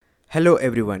Hello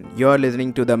everyone, you're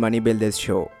listening to the Money Builders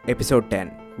Show, episode 10.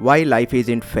 Why life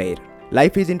isn't fair.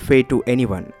 Life isn't fair to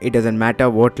anyone. It doesn't matter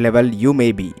what level you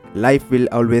may be. Life will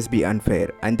always be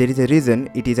unfair, and there is a reason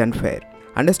it is unfair.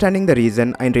 Understanding the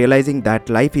reason and realizing that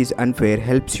life is unfair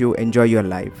helps you enjoy your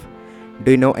life.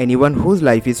 Do you know anyone whose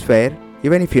life is fair?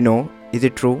 Even if you know, is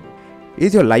it true?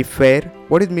 Is your life fair?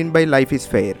 What is meant by life is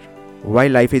fair? Why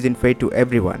life isn't fair to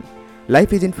everyone?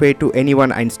 Life isn't fair to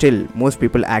anyone, and still most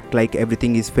people act like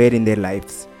everything is fair in their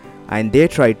lives. And they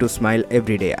try to smile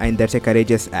every day, and that's a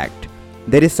courageous act.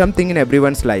 There is something in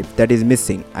everyone's life that is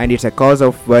missing, and it's a cause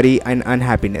of worry and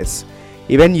unhappiness.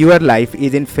 Even your life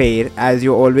isn't fair, as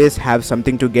you always have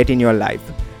something to get in your life.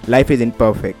 Life isn't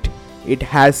perfect. It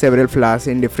has several flaws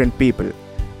in different people.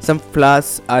 Some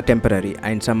flaws are temporary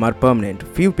and some are permanent.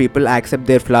 Few people accept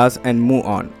their flaws and move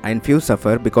on, and few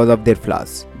suffer because of their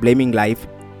flaws. Blaming life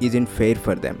isn't fair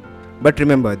for them. But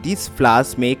remember, these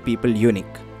flaws make people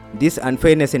unique. This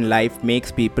unfairness in life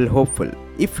makes people hopeful.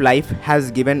 If life has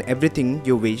given everything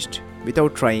you wished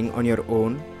without trying on your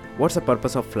own, what's the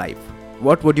purpose of life?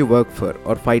 What would you work for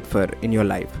or fight for in your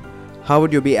life? How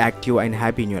would you be active and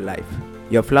happy in your life?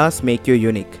 Your flaws make you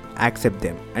unique. Accept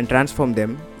them and transform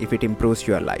them if it improves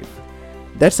your life.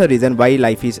 That's the reason why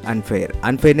life is unfair.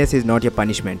 Unfairness is not a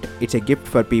punishment. It's a gift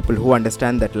for people who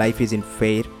understand that life isn't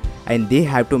fair, and they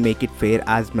have to make it fair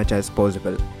as much as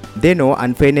possible. They know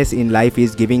unfairness in life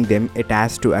is giving them a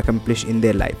task to accomplish in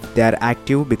their life. They are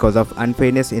active because of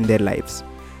unfairness in their lives.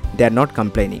 They are not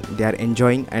complaining, they are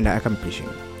enjoying and accomplishing.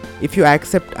 If you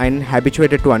accept and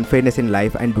habituated to unfairness in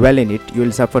life and dwell in it, you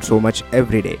will suffer so much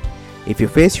every day. If you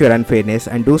face your unfairness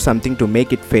and do something to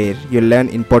make it fair, you'll learn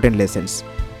important lessons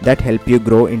that help you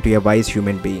grow into a wise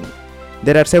human being.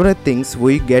 There are several things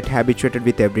we get habituated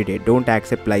with every day. Don't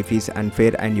accept life is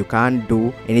unfair and you can't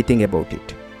do anything about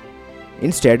it.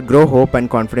 Instead, grow hope and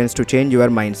confidence to change your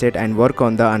mindset and work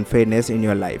on the unfairness in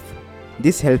your life.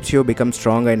 This helps you become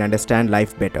strong and understand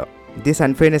life better. This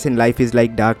unfairness in life is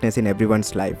like darkness in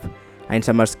everyone's life, and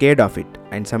some are scared of it,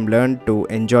 and some learn to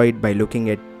enjoy it by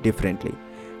looking at it differently.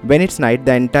 When it's night,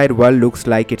 the entire world looks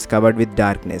like it's covered with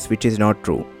darkness, which is not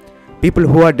true. People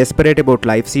who are desperate about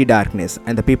life see darkness,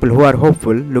 and the people who are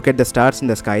hopeful look at the stars in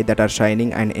the sky that are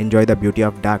shining and enjoy the beauty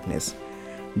of darkness.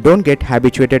 Don't get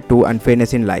habituated to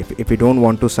unfairness in life if you don't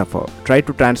want to suffer. Try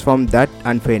to transform that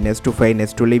unfairness to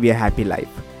fairness to live a happy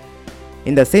life.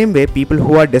 In the same way, people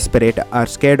who are desperate are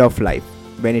scared of life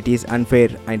when it is unfair,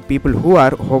 and people who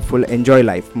are hopeful enjoy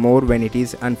life more when it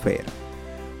is unfair.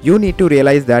 You need to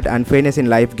realize that unfairness in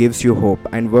life gives you hope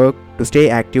and work to stay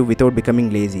active without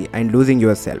becoming lazy and losing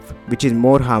yourself, which is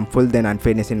more harmful than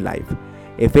unfairness in life.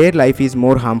 A fair life is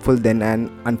more harmful than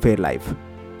an unfair life.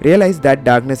 Realize that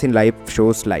darkness in life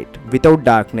shows light. Without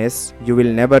darkness, you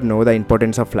will never know the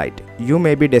importance of light. You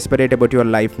may be desperate about your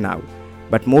life now,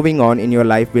 but moving on in your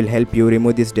life will help you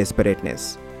remove this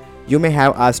desperateness. You may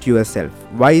have asked yourself,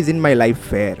 why isn't my life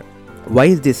fair? Why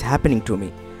is this happening to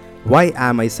me? Why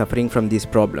am I suffering from these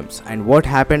problems? And what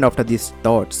happened after these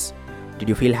thoughts? Did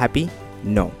you feel happy?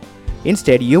 No.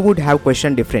 Instead, you would have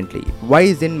questioned differently. Why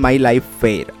isn't my life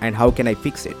fair, and how can I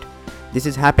fix it? This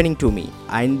is happening to me,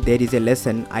 and there is a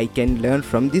lesson I can learn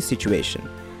from this situation.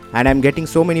 And I'm getting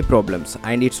so many problems,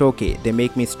 and it's okay, they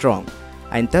make me strong.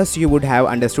 And thus you would have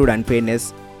understood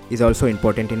unfairness is also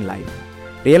important in life.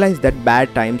 Realize that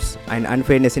bad times and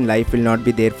unfairness in life will not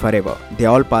be there forever. They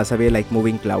all pass away like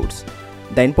moving clouds.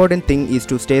 The important thing is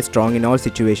to stay strong in all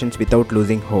situations without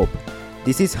losing hope.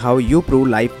 This is how you prove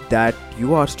life that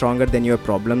you are stronger than your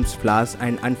problems, flaws,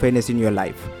 and unfairness in your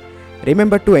life.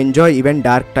 Remember to enjoy even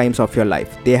dark times of your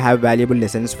life. They have valuable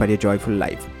lessons for a joyful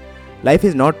life. Life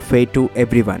is not fair to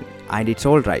everyone, and it's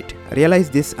alright. Realize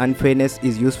this unfairness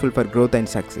is useful for growth and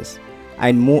success,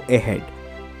 and move ahead.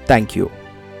 Thank you.